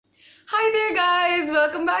Hi there guys,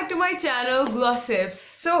 welcome back to my channel Glossips.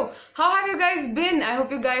 So how have you guys been? I hope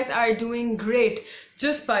you guys are doing great.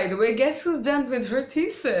 Just by the way, guess who's done with her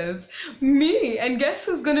thesis? Me. And guess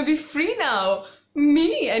who's gonna be free now?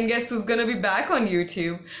 Me. And guess who's gonna be back on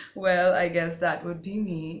YouTube? Well, I guess that would be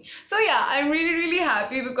me. So yeah, I'm really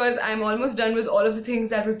happy because I'm almost done with all of the things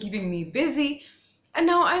that were keeping me busy, and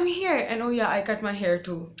now I'm here. And oh yeah, I cut my hair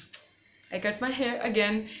too. I cut my hair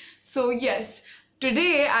again. So yes,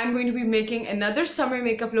 today I'm going to be making another summer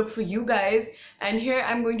makeup look for you guys, and here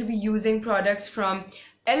I'm going to be using products from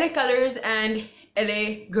LA Colors and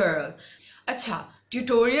LA Girl. Acha,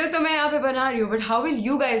 tutorial to main yahan pe bana rahi hu, but how will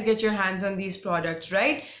you guys get your hands on these products,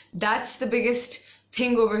 right? That's the biggest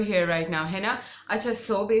thing over here right now, hai na? Acha,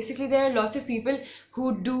 so basically there are lots of people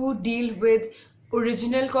who do deal with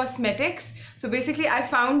original cosmetics. So basically I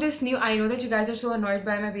found this new, I know that you guys are so annoyed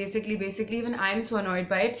by my basically even I'm so annoyed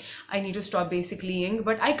by it. I need to stop basicallying,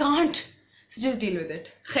 but I can't, so just deal with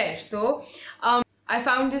it. Khair. So I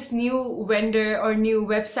found this new vendor or new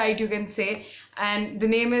website, you can say, and the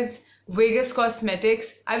name is Vegas Cosmetics.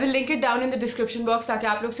 I will link it down in the description box ताकि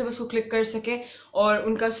आप लोग से उसको click कर सके और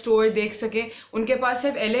उनका store देख सके. उनके पास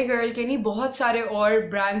सिर्फ LA Girl के नहीं, बहुत सारे और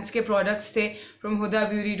ब्रांड्स के प्रोडक्ट्स थे, from Huda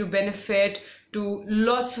Beauty to Benefit to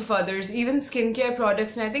lots of others, even skincare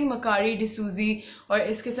products में I think Macari D'Souza और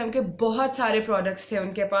इस किस्म के बहुत सारे products थे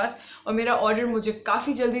उनके पास. और मेरा order मुझे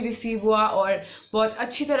काफ़ी जल्दी receive हुआ और बहुत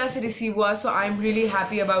अच्छी तरह से receive हुआ, so I'm really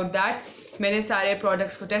happy about that. मैंने सारे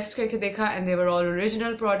products को test करके देखा and they were all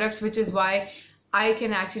original products, which is why I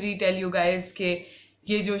can actually tell you guys कि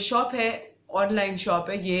ये जो shop है, online shop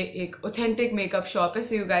है, ये एक authentic makeup shop है,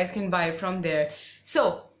 so you guys can buy from there.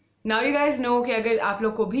 So now you guys know कि अगर आप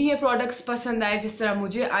लोग को भी ये products पसंद आए जिस तरह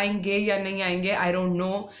मुझे आएंगे या नहीं आएंगे, I don't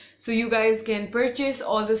know. So you guys can purchase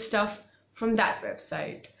all the stuff from that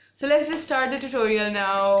website. So let's just start the tutorial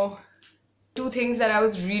now. Two things that I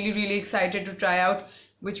was really excited to try out,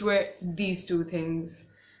 which were these two things.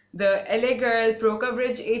 The LA Girl Pro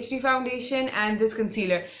Coverage HD Foundation and this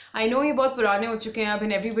concealer. I know ये बहुत पुराने हो चुके हैं अब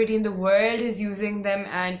and everybody in the world is using them,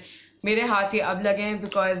 and मेरे हाथ ये अब लगे हैं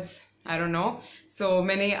because I don't know. So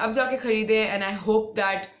मैंने ये अब जाके खरीदे and I hope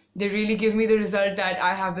that they really give me the result that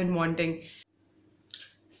I have been wanting.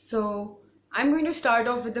 So I'm going to start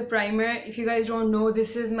off with the primer. If you guys don't know,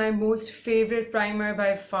 this is my most favorite primer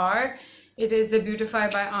by far. It is the Beautify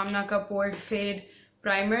by Amna ka Porfade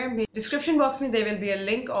primer. Description box में there will be a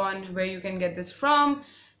link on where you can get this from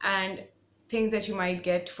and things that you might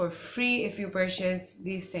get for free if you purchase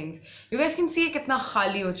these things. You guys can see कितना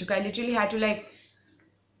खाली हो चुका है. I literally had to like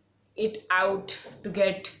it out to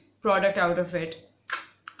get product out of it.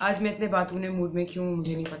 आज मैं इतने बातूने mood में क्यों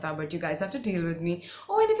मुझे नहीं पता, but you guys have to deal with me.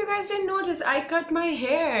 Oh, and if you guys didn't notice, I cut my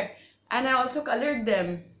hair and I also colored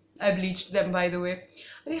them. I bleached them, by the way.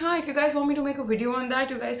 But yeah, if you guys want me to make a video on that,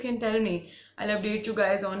 you guys can tell me. I'll update you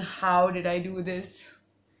guys on how did I do this.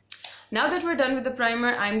 Now that we're done with the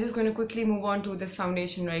primer, I'm just going to quickly move on to this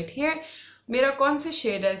foundation right here. मेरा कौन सा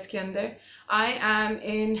shade है इसके अंदर? I am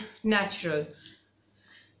in Natural.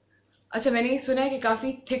 अच्छा, मैंने ये सुना है कि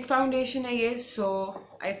काफ़ी थिक फाउंडेशन है ये, सो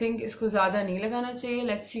आई थिंक इसको ज़्यादा नहीं लगाना चाहिए.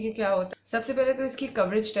 लेट्स सी कि क्या होता है. सबसे पहले तो इसकी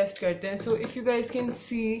कवरेज टेस्ट करते हैं. So if you guys can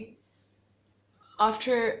see,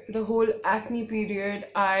 after the whole acne period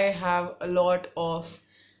I have a lot of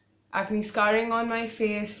acne scarring on my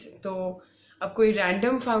face. तो अब कोई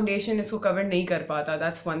रैंडम फाउंडेशन इसको कवर नहीं कर पाता,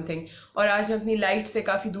 दैट्स वन थिंग. और आज मैं अपनी लाइट से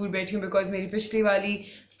काफ़ी दूर बैठी हूँ बिकॉज मेरी पिछली वाली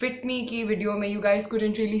फिट मी की वीडियो में you guys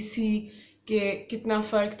couldn't really see कि कितना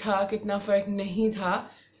फ़र्क था कितना फ़र्क नहीं था.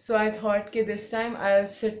 सो आई थॉट कि this time I will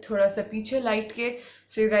sit थोड़ा सा पीछे लाइट के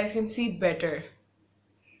so you guys can see better.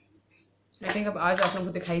 I think अब आज आप लोगों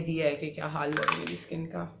को दिखाई दिया है कि क्या हाल हो मेरी स्किन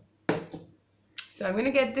का. So I'm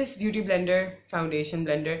gonna get this beauty blender, foundation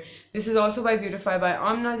blender. This is also by Beautify by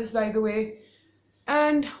Amna, just by the way,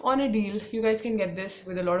 and on a deal. You guys can get this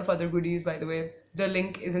with a lot of other goodies, by the way. The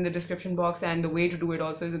link is in the description box and the way to do it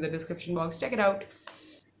also is in the description box. Check it out.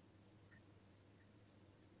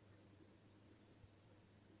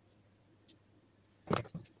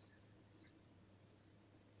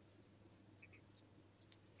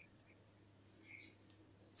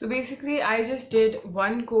 So basically I just did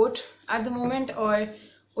one coat at the moment और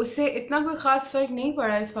उससे इतना कोई ख़ास फ़र्क नहीं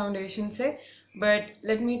पड़ा इस foundation से. But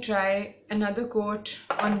let me try another coat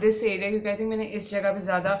on this area क्योंकि I think मैंने इस जगह पे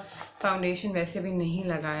ज़्यादा फाउंडेशन वैसे भी नहीं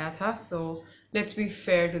लगाया था. So let's be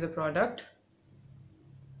fair to the product.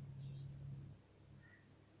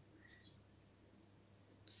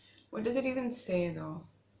 What does it even say though?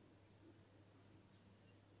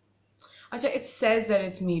 अच्छा, it says that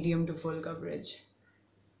it's medium to full coverage.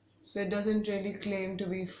 So it doesn't really claim to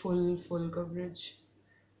be full coverage.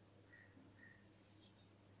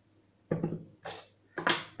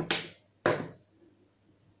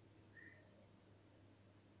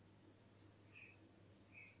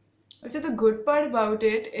 अच्छा, the good part about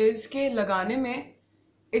it is कि लगाने में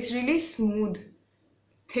it's really smooth,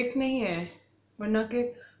 thick नहीं है, वरना के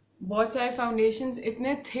बहुत सारे foundations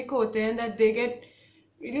इतने thick होते हैं that they get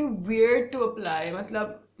really weird to apply,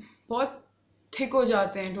 मतलब बहुत थिक हो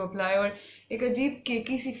जाते हैं टू अप्लाई और एक अजीब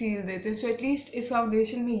केकी सी फील देते हैं. सो एटलीस्ट इस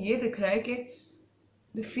फाउंडेशन में ये दिख रहा है कि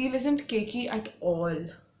the feel isn't Keki at all,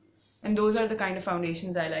 and those are the kind of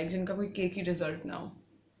foundations I like जिनका कोई केकी रिजल्ट ना हो.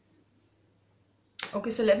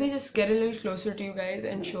 Okay, so let me just get a little closer to you guys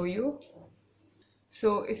and show you.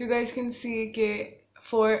 So if you guys can see, okay,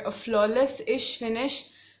 for a flawless-ish finish,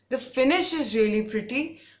 the finish is really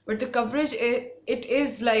pretty, but the coverage it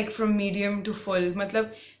is like from medium to full.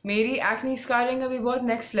 मतलब मेरी acne scarring अभी बहुत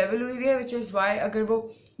next level हुई है, which is why अगर वो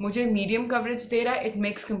मुझे medium coverage दे रहा है, it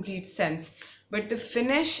makes complete sense. But the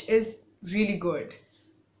finish is really good.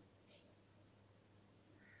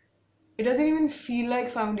 It doesn't even feel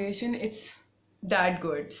like foundation. It's that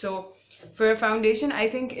good. So for a foundation, I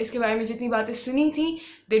think इसके बारे में जितनी बातें सुनी थी,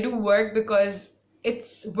 they do work because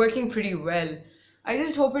it's working pretty well. I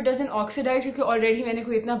just hope it doesn't oxidize क्योंकि already मैंने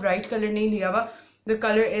कोई इतना bright color नहीं लिया हुआ. The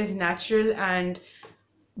color is natural and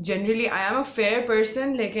generally I am a fair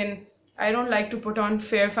person, लेकिन I don't like to put on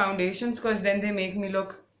fair foundations because then they make me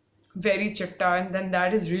look very chitta and then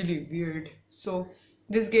that is really weird. So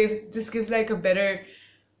this gives like a better,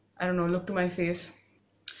 I don't know, look to my face.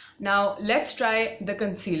 Now let's try the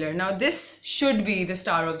concealer. Now this should be the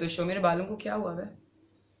star of the show. मेरे बालों को क्या हुआ है?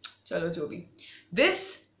 चलो जो भी.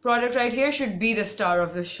 This product right here should be the star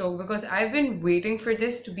of the show because I've been waiting for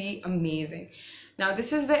this to be amazing. Now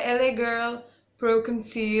this is the LA Girl Pro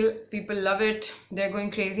Conceal. People love it. They're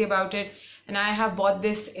going crazy about it. And I have bought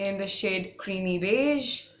this in the shade Creamy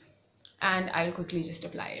Beige. And I'll quickly just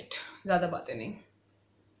apply it. ज़्यादा बातें नहीं.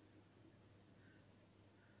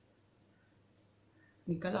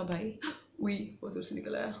 निकला भाई. उई, बहुत दूर से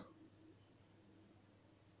निकल आया.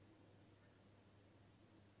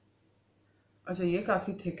 अच्छा, ये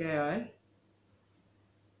काफी थिक है यार.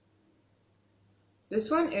 This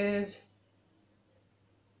one is,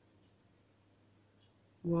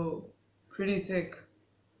 whoa, pretty thick.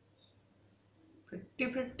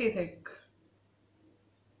 Pretty thick.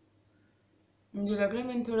 मुझे लग रहा है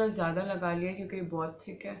मैंने थोड़ा ज्यादा लगा लिया क्योंकि ये बहुत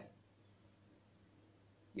थिक है.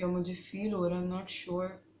 या मुझे फील हो रहा है, I'm not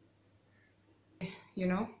sure. You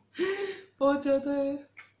know, बहुत ज्यादा है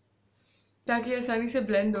ताकि आसानी से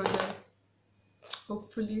blend हो जाए.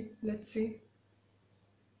 Hopefully, let's see.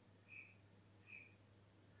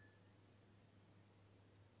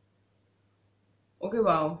 Okay,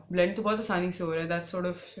 wow, blend तो बहुत आसानी से हो रहा है. That's sort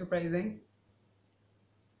of surprising.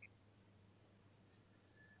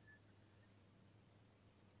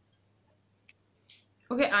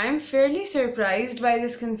 Okay, I am fairly surprised by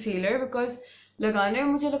this concealer because लगाने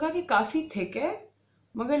में मुझे लगा कि काफी thick है,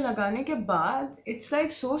 मगर लगाने के बाद it's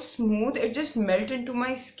like so smooth, it just melt into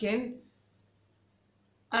my skin.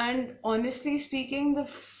 And honestly speaking, the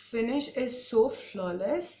finish is so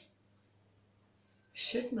flawless.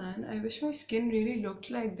 Shit man, I wish my skin really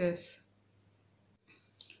looked like this.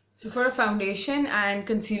 So for a foundation and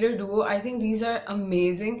concealer duo, I think these are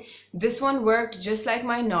amazing. This one worked just like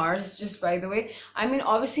my NARS, just by the way. I mean,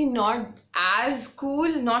 obviously not as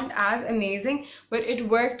cool, not as amazing, but it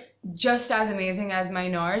worked just as amazing as my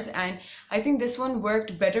NARS. And I think this one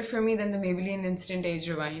worked better for me than the Maybelline Instant Age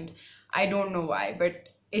Rewind. I don't know why, but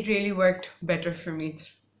it really worked better for me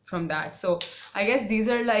from that. So I guess these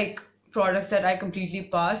are like products that I completely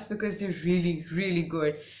pass because they're really, really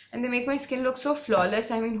good. And they make my skin look so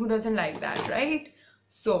flawless. I mean, who doesn't like that, right?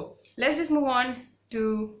 So let's just move on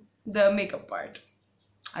to the makeup part.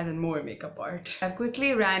 And then more makeup part. I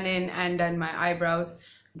quickly ran in and done my eyebrows.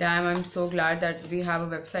 Damn, I'm so glad that we have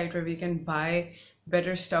a website where we can buy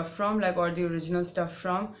better stuff from, like, or the original stuff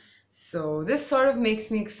from. So this sort of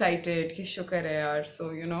makes me excited. Ki shukar hai yaar.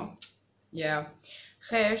 So, you know, yeah.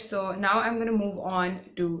 Khair, so now I'm gonna move on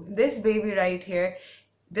to this baby right here.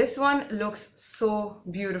 This one looks so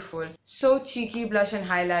beautiful. So cheeky blush and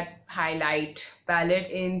highlight palette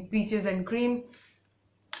in Peaches and Cream.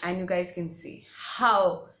 And you guys can see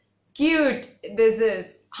how cute this is.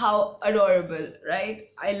 How adorable, right?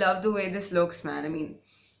 I love the way this looks, man. I mean,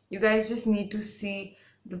 you guys just need to see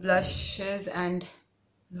the blushes and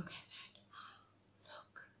look at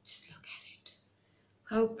that. Just look at it.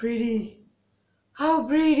 How pretty. How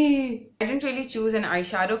pretty! I didn't really choose an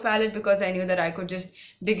eyeshadow palette because I knew that I could just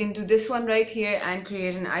dig into this one right here and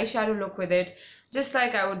create an eyeshadow look with it, just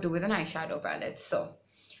like I would do with an eyeshadow palette. So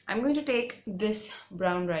I'm going to take this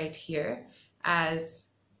brown right here as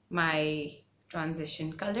my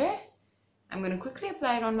transition color. I'm going to quickly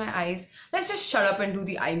apply it on my eyes. Let's just shut up and do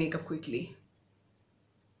the eye makeup quickly.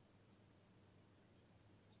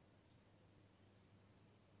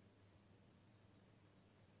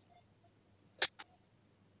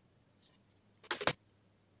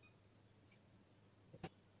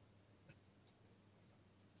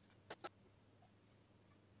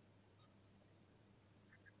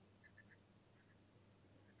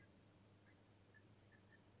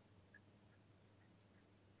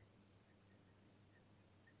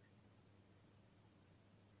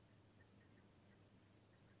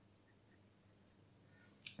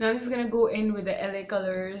 Now I'm just gonna go in with the LA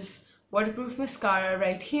Colors waterproof mascara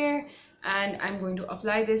right here, and I'm going to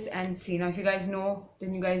apply this and see. Now if you guys know,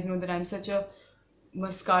 then you guys know that I'm such a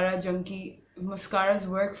mascara junkie. Mascaras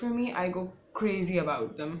work for me. I go crazy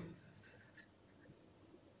about them.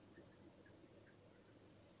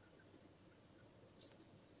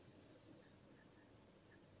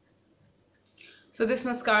 So this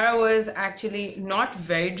mascara was actually not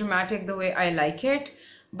very dramatic the way I like it,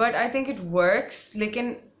 but I think it works.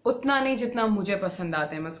 लेकिन उतना नहीं जितना मुझे पसंद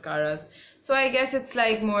आते हैं mascaras. So I guess it's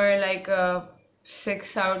like more like a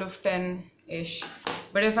 6 out of 10 ish.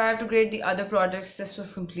 But if I have to grade the other products, this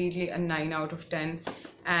was completely a 9 out of 10,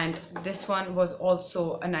 and this one was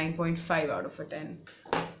also a 9.5 out of a 10.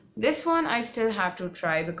 This one I still have to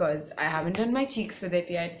try because I haven't done my cheeks with it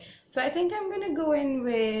yet. So I think I'm gonna go in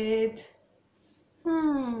with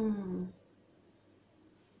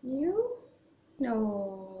you?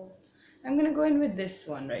 No. I'm gonna go in with this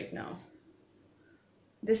one right now.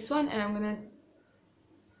 This one, and I'm gonna...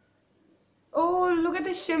 Oh, look at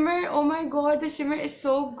the shimmer. Oh my god, the shimmer is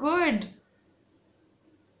so good.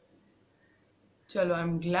 Chalo,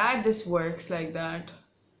 I'm glad this works like that.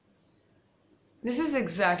 This is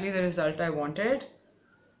exactly the result I wanted,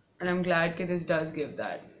 and I'm glad that this does give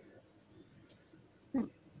that.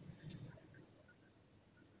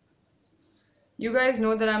 You guys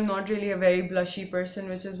know that I'm not really a very blushy person,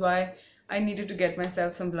 which is why I needed to get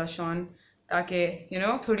myself some blush on, ताकि, you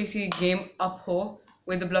know, थोड़ी सी game up हो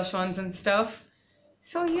with the blush ons and stuff.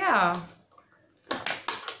 So yeah.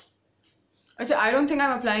 Achha, I don't think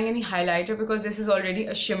I'm applying any highlighter because this is already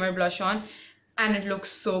a shimmer blush on, and it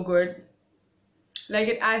looks so good. Like,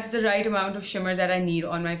 it adds the right amount of shimmer that I need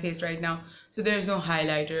on my face right now. So there's no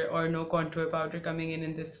highlighter or no contour powder coming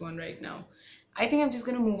in this one right now. I think I'm just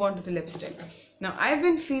gonna move on to the lipstick. Now I've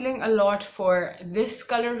been feeling a lot for this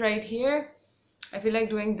color right here. I feel like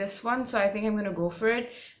doing this one, so I think I'm gonna go for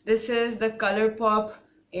it. This is the Colorpop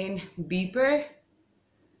in Beeper,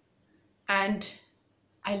 and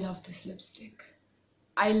I love this lipstick.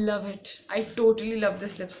 I love it. I totally love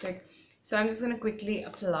this lipstick. So I'm just gonna quickly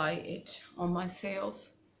apply it on myself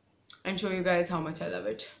and show you guys how much I love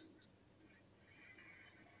it.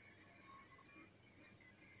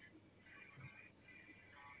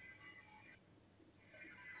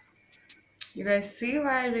 You guys see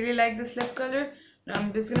why I really like this lip color? Now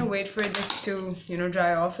I'm just gonna wait for this to, you know,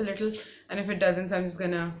 dry off a little, and if it doesn't, so I'm just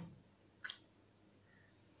gonna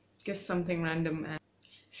kiss something random. And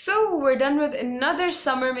so we're done with another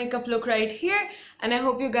summer makeup look right here, and I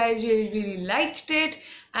hope you guys really liked it.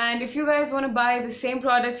 And if you guys want to buy the same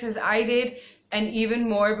products as I did and even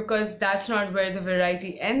more, because that's not where the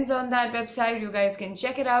variety ends on that website, you guys can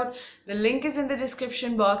check it out. The link is in the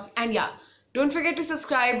description box. And yeah, don't forget to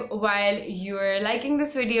subscribe while you're liking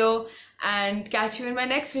this video, and catch you in my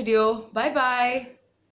next video. Bye bye.